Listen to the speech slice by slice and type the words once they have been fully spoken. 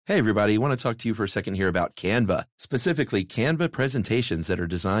Hey everybody, I want to talk to you for a second here about Canva, specifically Canva presentations that are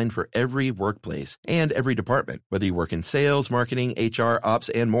designed for every workplace and every department. Whether you work in sales, marketing, HR, ops,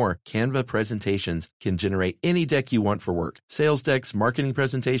 and more, Canva presentations can generate any deck you want for work. Sales decks, marketing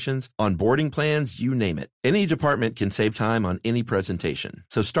presentations, onboarding plans, you name it. Any department can save time on any presentation.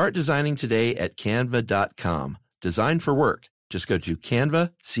 So start designing today at canva.com. Design for work. Just go to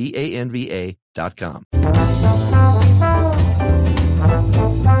Canva, CANVA.com.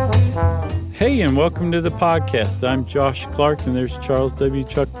 Hey, and welcome to the podcast. I'm Josh Clark, and there's Charles W.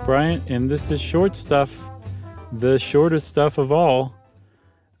 Chuck Bryant, and this is Short Stuff, the shortest stuff of all,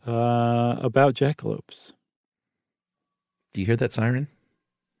 about jackalopes. Do you hear that siren?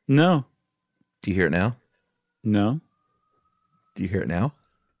 No. Do you hear it now? No. Do you hear it now?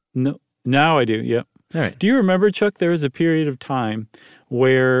 No. Now I do, yep. All right. Do you remember, Chuck, there was a period of time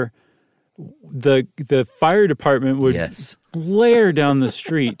where the fire department would flare down the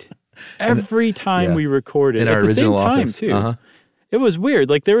street every time we recorded. In at our the original same time, office. too. Uh-huh. It was weird.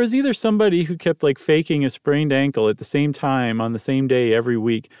 Like, there was either somebody who kept, like, faking a sprained ankle at the same time on the same day every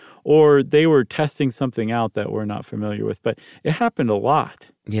week, or they were testing something out that we're not familiar with. But it happened a lot.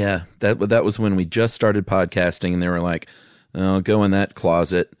 Yeah, that was when we just started podcasting, and they were like, oh, go in that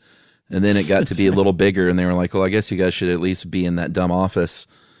closet. And then it got to be a little bigger, and they were like, well, I guess you guys should at least be in that dumb office.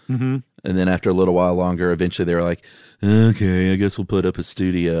 Mm-hmm. And then after a little while longer, eventually they were like, okay, I guess we'll put up a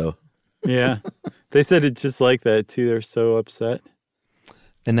studio. Yeah. They said it just like that, too. They're so upset.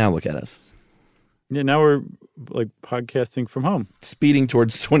 And now look at us. Yeah, now we're, like, podcasting from home. Speeding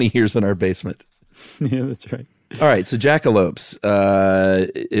towards 20 years in our basement. Yeah, that's right. All right, so jackalopes.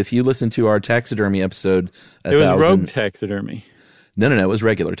 If you listen to our taxidermy episode... It was rogue taxidermy. No, it was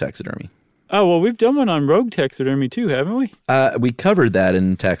regular taxidermy. Oh, well, we've done one on rogue taxidermy, too, haven't we? We covered that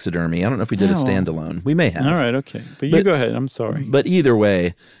in taxidermy. I don't know if we did a standalone. We may have. All right, okay. But you go ahead. I'm sorry. But either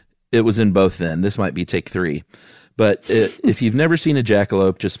way, it was in both then. This might be take 3. But if you've never seen a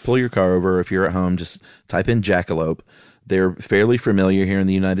jackalope, just pull your car over. If you're at home, just type in jackalope. They're fairly familiar here in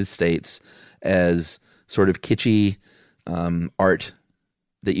the United States as sort of kitschy art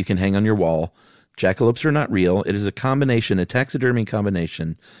that you can hang on your wall. Jackalopes are not real. It is a taxidermy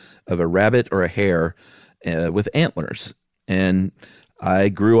combination of a rabbit or a hare with antlers. And I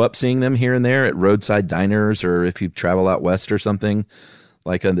grew up seeing them here and there at roadside diners, or if you travel out west or something,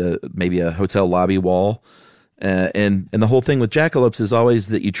 like on maybe a hotel lobby wall. And the whole thing with jackalopes is always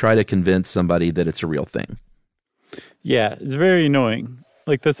that you try to convince somebody that it's a real thing. Yeah, it's very annoying.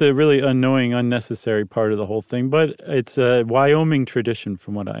 Like, that's a really annoying, unnecessary part of the whole thing. But it's a Wyoming tradition,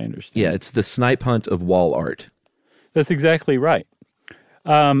 from what I understand. Yeah, it's the snipe hunt of wall art. That's exactly right.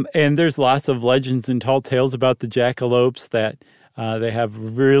 And there's lots of legends and tall tales about the jackalopes that they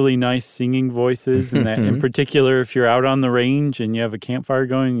have really nice singing voices, and that in particular, if you're out on the range and you have a campfire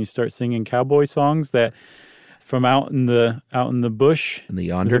going and you start singing cowboy songs, that from out in the bush, in the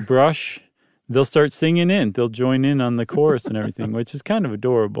yonder brush, they'll start singing in. They'll join in on the chorus and everything, which is kind of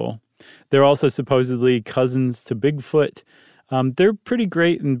adorable. They're also supposedly cousins to Bigfoot. They're pretty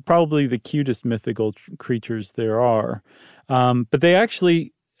great and probably the cutest mythical creatures there are. But they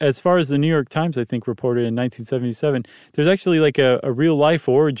actually, as far as the New York Times, I think, reported in 1977, there's actually like a real-life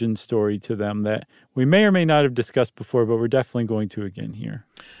origin story to them that we may or may not have discussed before, but we're definitely going to again here.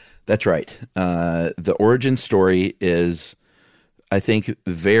 That's right. The origin story is, I think,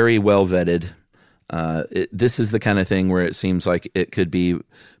 very well vetted. This is the kind of thing where it seems like it could be,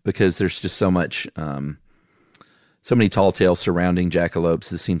 because there's just so many tall tales surrounding jackalopes.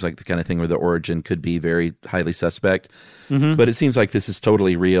 This seems like the kind of thing where the origin could be very highly suspect. Mm-hmm. But it seems like this is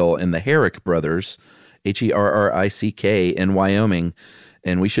totally real. And the Herrick brothers, Herrick, in Wyoming,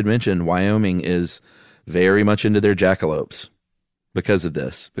 and we should mention Wyoming is very much into their jackalopes because of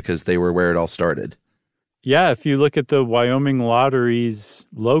this, because they were where it all started. Yeah, if you look at the Wyoming Lottery's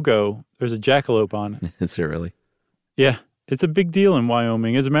logo, there's a jackalope on it. Is there really? Yeah. It's a big deal in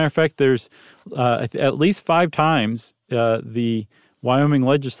Wyoming. As a matter of fact, there's at least 5 times the Wyoming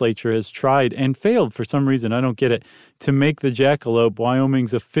legislature has tried and failed for some reason, I don't get it, to make the jackalope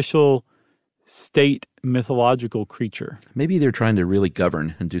Wyoming's official state mythological creature. Maybe they're trying to really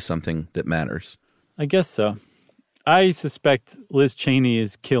govern and do something that matters. I guess so. I suspect Liz Cheney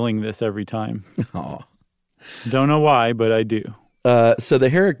is killing this every time. Oh. Don't know why, but I do. So the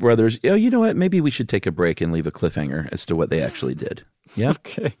Herrick brothers, you know what? Maybe we should take a break and leave a cliffhanger as to what they actually did. Yeah?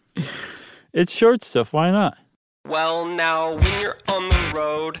 Okay. It's short stuff. Why not? Well, now, when you're on the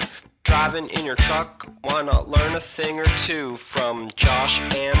road, driving in your truck, why not learn a thing or two from Josh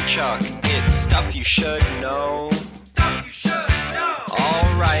and Chuck? It's stuff you should know. Stuff you should know.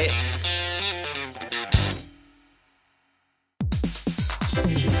 All right.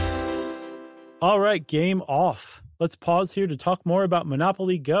 All right, game off. Let's pause here to talk more about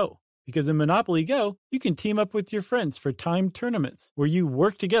Monopoly Go. Because in Monopoly Go, you can team up with your friends for timed tournaments where you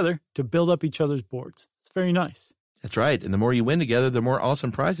work together to build up each other's boards. It's very nice. That's right. And the more you win together, the more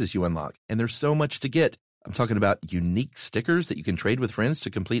awesome prizes you unlock. And there's so much to get. I'm talking about unique stickers that you can trade with friends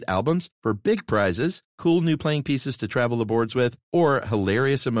to complete albums for big prizes, cool new playing pieces to travel the boards with, or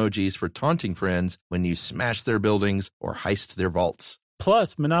hilarious emojis for taunting friends when you smash their buildings or heist their vaults.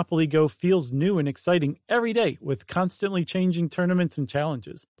 Plus, Monopoly Go feels new and exciting every day with constantly changing tournaments and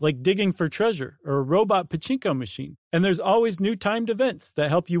challenges, like digging for treasure or a robot pachinko machine. And there's always new timed events that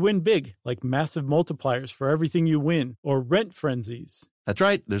help you win big, like massive multipliers for everything you win or rent frenzies. That's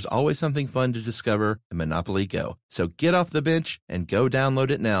right. There's always something fun to discover in Monopoly Go. So get off the bench and go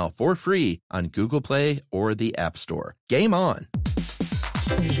download it now for free on Google Play or the App Store. Game on!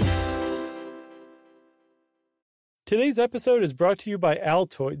 Today's episode is brought to you by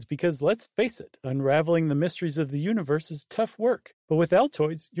Altoids because, let's face it, unraveling the mysteries of the universe is tough work. But with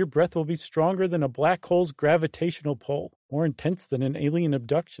Altoids, your breath will be stronger than a black hole's gravitational pull, more intense than an alien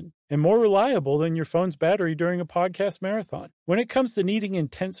abduction, and more reliable than your phone's battery during a podcast marathon. When it comes to needing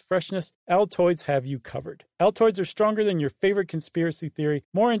intense freshness, Altoids have you covered. Altoids are stronger than your favorite conspiracy theory,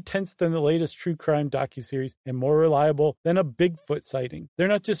 more intense than the latest true crime docuseries, and more reliable than a Bigfoot sighting. They're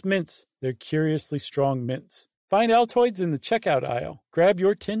not just mints, they're curiously strong mints. Find Altoids in the checkout aisle. Grab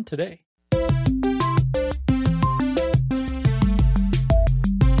your tin today.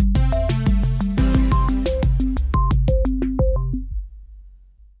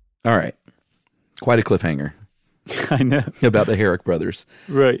 All right. Quite a cliffhanger. I know. About the Herrick brothers.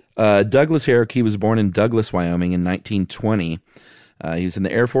 Right. Douglas Herrick, he was born in Douglas, Wyoming in 1920. He was in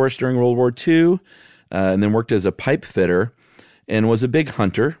the Air Force during World War II and then worked as a pipe fitter and was a big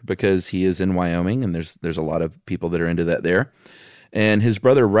hunter because he is in Wyoming and there's a lot of people that are into that there. And his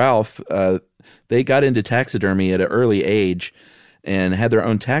brother Ralph, they got into taxidermy at an early age and had their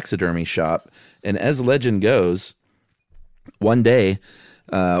own taxidermy shop. And as legend goes, one day,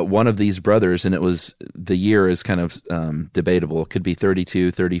 one of these brothers, and it was, the year is kind of debatable. It could be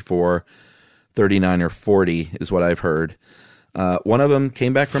 32, 34, 39, or 40 is what I've heard. One of them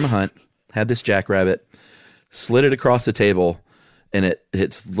came back from a hunt, had this jackrabbit, slid it across the table, and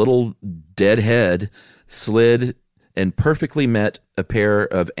its little dead head slid and perfectly met a pair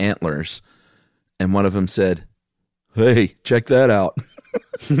of antlers. And one of them said, "Hey, check that out."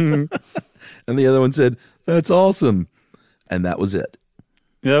 And the other one said, "That's awesome." And that was it.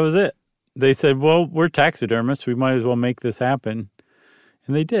 That was it. They said, well, we're taxidermists. We might as well make this happen.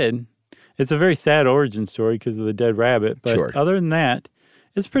 And they did. It's a very sad origin story because of the dead rabbit. But Sure. Other than that,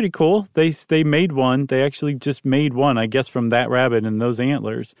 it's pretty cool. They made one. They actually just made one, I guess, from that rabbit and those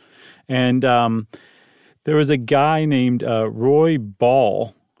antlers. And there was a guy named Roy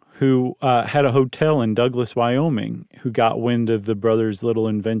Ball who had a hotel in Douglas, Wyoming, who got wind of the brothers' little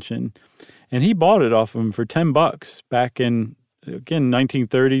invention. And he bought it off of him for $10 back in, again,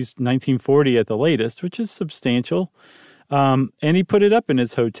 1930s, 1940 at the latest, which is substantial. And he put it up in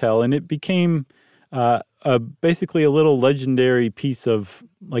his hotel, and it became basically a little legendary piece of,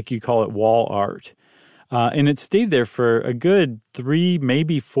 like you call it, wall art. And it stayed there for a good 3,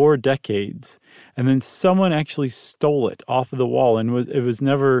 maybe 4 decades. And then someone actually stole it off of the wall, and it was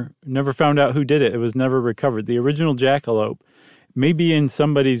never found out who did it. It was never recovered. The original jackalope, maybe in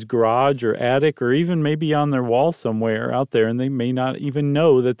somebody's garage or attic, or even maybe on their wall somewhere out there, and they may not even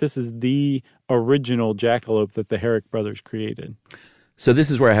know that this is the original jackalope that the Herrick brothers created. So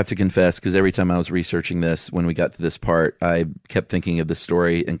this is where I have to confess, because every time I was researching this, when we got to this part, I kept thinking of this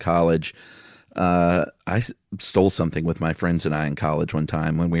story in college. I stole something with my friends and I in college one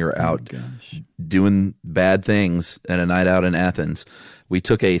time when we were out doing bad things at a night out in Athens. We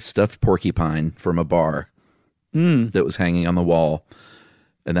took a stuffed porcupine from a bar that was hanging on the wall,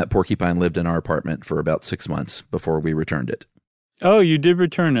 and that porcupine lived in our apartment for about 6 months before we returned it. Oh, you did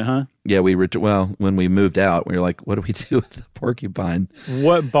return it, huh? Yeah, when we moved out, we were like, what do we do with the porcupine?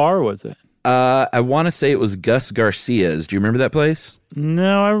 What bar was it? I want to say it was Gus Garcia's. Do you remember that place?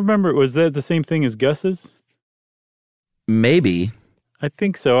 No, I remember. Was that the same thing as Gus's? Maybe. I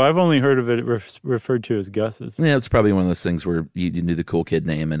think so. I've only heard of it referred to as Gus's. Yeah, it's probably one of those things where you knew the cool kid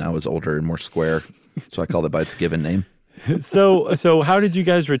name, and I was older and more square, so I called it by its given name. So how did you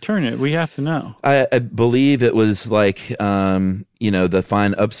guys return it? We have to know. I believe it was like, the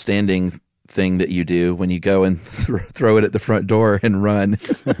fine upstanding thing that you do when you go and throw it at the front door and run.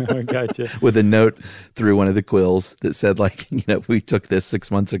 Gotcha. With a note through one of the quills that said, like, we took this 6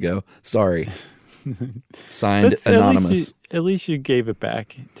 months ago. Sorry. Signed Anonymous. At least you gave it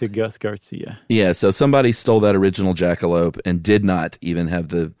back to Gus Garcia. Yeah, so somebody stole that original jackalope and did not even have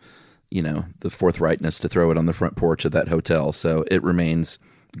the forthrightness to throw it on the front porch of that hotel. So it remains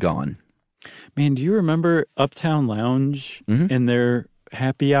gone. Man, do you remember Uptown Lounge and their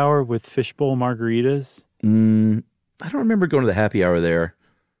happy hour with fishbowl margaritas? I don't remember going to the happy hour there.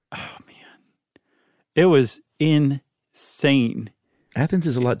 Oh, man. It was insane. Athens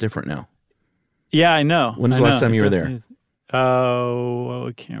is a lot different now. Yeah, I know. When's the last time you were there? Oh,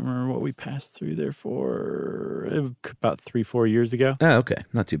 I can't remember what we passed through there for. About 3-4 years ago. Oh, okay.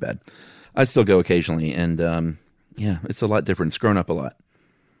 Not too bad. I still go occasionally, and yeah, it's a lot different. It's grown up a lot.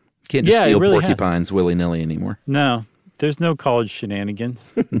 Can't just steal really porcupines willy-nilly anymore. No, there's no college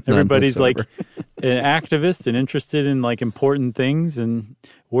shenanigans. Everybody's like an activist and interested in like important things, and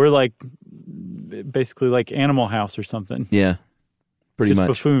we're like basically like Animal House or something. Yeah. Pretty much.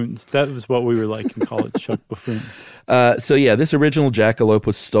 Buffoons. That was what we were like in college, Chuck Buffoon. So yeah, this original jackalope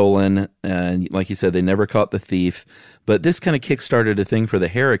was stolen, and like you said, they never caught the thief. But this kind of kickstarted a thing for the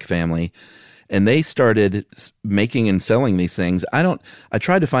Herrick family, and they started making and selling these things. I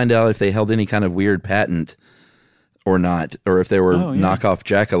tried to find out if they held any kind of weird patent or not, or if they were knockoff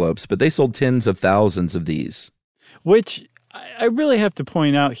jackalopes, but they sold tens of thousands of these. Which I really have to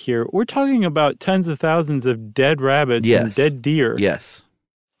point out here, we're talking about tens of thousands of dead rabbits and dead deer. Yes.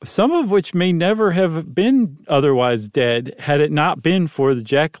 Some of which may never have been otherwise dead had it not been for the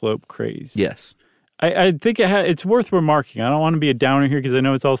jackalope craze. Yes. I think it's worth remarking. I don't want to be a downer here because I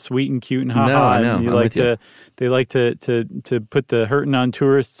know it's all sweet and cute and ha-ha. No, I know. And they like to put the hurting on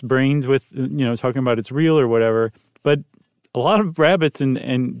tourists' brains with, talking about it's real or whatever. But a lot of rabbits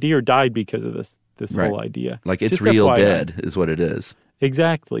and deer died because of this whole idea. Like it's just real FYI. dead is what it is.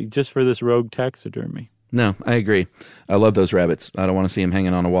 Exactly. Just for this rogue taxidermy. No, I agree. I love those rabbits. I don't want to see them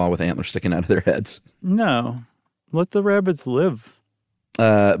hanging on a wall with antlers sticking out of their heads. No. Let the rabbits live.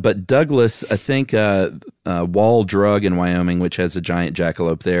 But Douglas, I think Wall Drug in Wyoming, which has a giant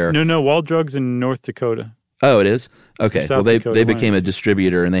jackalope there. No, Wall Drug's in North Dakota. Oh, it is? Okay. South well, Dakota, they became a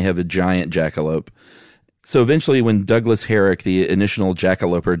distributor, and they have a giant jackalope. So eventually, when Douglas Herrick, the initial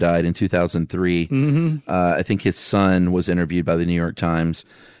jackaloper, died in 2003, I think his son was interviewed by the New York Times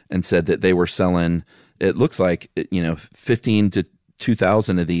and said that they were selling, it looks like, 15 to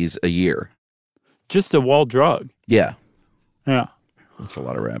 2,000 of these a year. Just a Wall Drug? Yeah. Yeah. That's a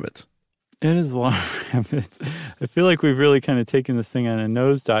lot of rabbits. It is a lot of rabbits. I feel like we've really kind of taken this thing on a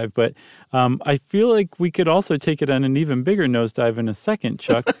nosedive, but I feel like we could also take it on an even bigger nosedive in a second,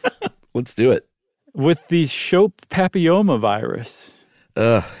 Chuck. Let's do it. With the Shope papilloma virus.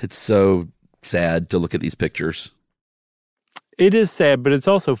 It's so sad to look at these pictures. It is sad, but it's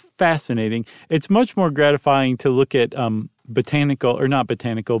also fascinating. It's much more gratifying to look at biological.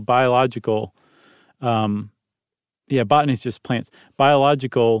 Botany is just plants.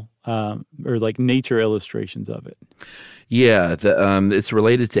 Biological or like nature illustrations of it. Yeah, it's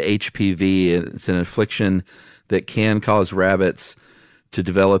related to HPV. It's an affliction that can cause rabbits to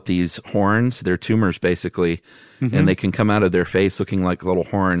develop these horns. They're tumors, basically, and they can come out of their face looking like little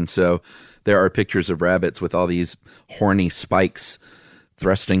horns. So there are pictures of rabbits with all these horny spikes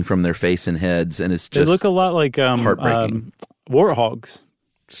thrusting from their face and heads, and it's just they look a lot like heartbreaking. Warthogs.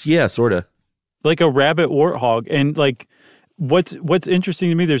 Yeah, sort of. Like a rabbit warthog. And like what's interesting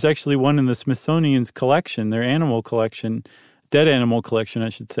to me, there's actually one in the Smithsonian's collection, their animal collection, dead animal collection, I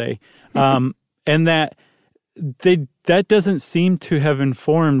should say. And that doesn't seem to have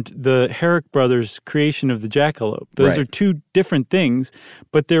informed the Herrick brothers' creation of the jackalope. Those are two different things,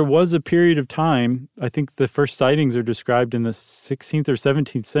 but there was a period of time, I think the first sightings are described in the 16th or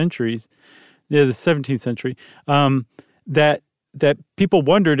 17th centuries, the 17th century, that people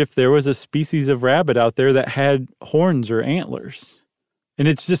wondered if there was a species of rabbit out there that had horns or antlers. And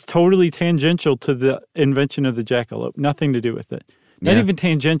it's just totally tangential to the invention of the jackalope. Nothing to do with it. Not even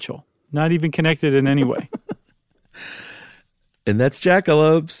tangential. Not even connected in any way. And that's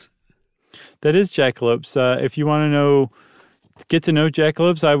jackalopes. That is jackalopes. If you want to get to know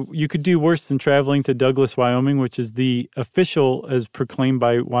jackalopes, you could do worse than traveling to Douglas, Wyoming, which is the official, as proclaimed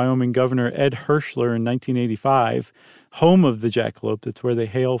by Wyoming Governor Ed Herschler in 1985, home of the jackalope. That's where they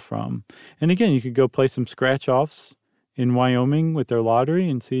hail from. And again, you could go play some scratch-offs in Wyoming with their lottery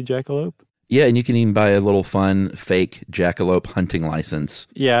and see a jackalope. Yeah, and you can even buy a little fun fake jackalope hunting license.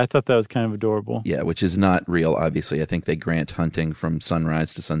 Yeah, I thought that was kind of adorable. Yeah, which is not real, obviously. I think they grant hunting from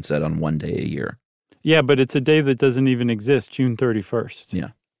sunrise to sunset on one day a year. Yeah, but it's a day that doesn't even exist, June 31st. Yeah.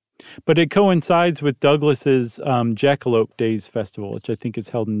 But it coincides with Douglas's Jackalope Days Festival, which I think is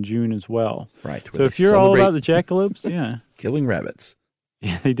held in June as well. Right. So if you're all about the jackalopes, yeah. Killing rabbits.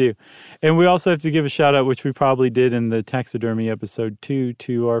 Yeah, they do. And we also have to give a shout out, which we probably did in the taxidermy episode too,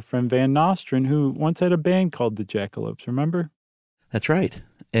 to our friend Van Nostrand, who once had a band called the Jackalopes. Remember? That's right.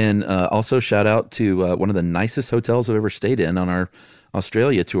 And also shout out to one of the nicest hotels I've ever stayed in on our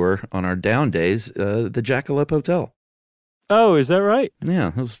Australia tour on our down days, the Jackalope Hotel. Oh, is that right? Yeah,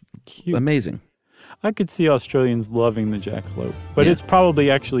 it was Cute. amazing. I could see Australians loving the jackalope, but Yeah. it's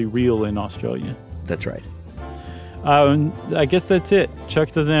probably actually real in Australia. That's right. I guess that's it.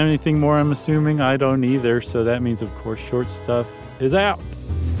 Chuck doesn't have anything more, I'm assuming. I don't either. So that means, of course, Short Stuff is out.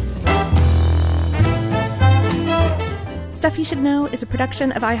 Stuff You Should Know is a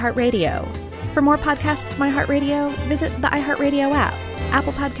production of iHeartRadio. For more podcasts from iHeartRadio, visit the iHeartRadio app,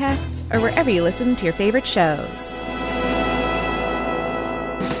 Apple Podcasts, or wherever you listen to your favorite shows.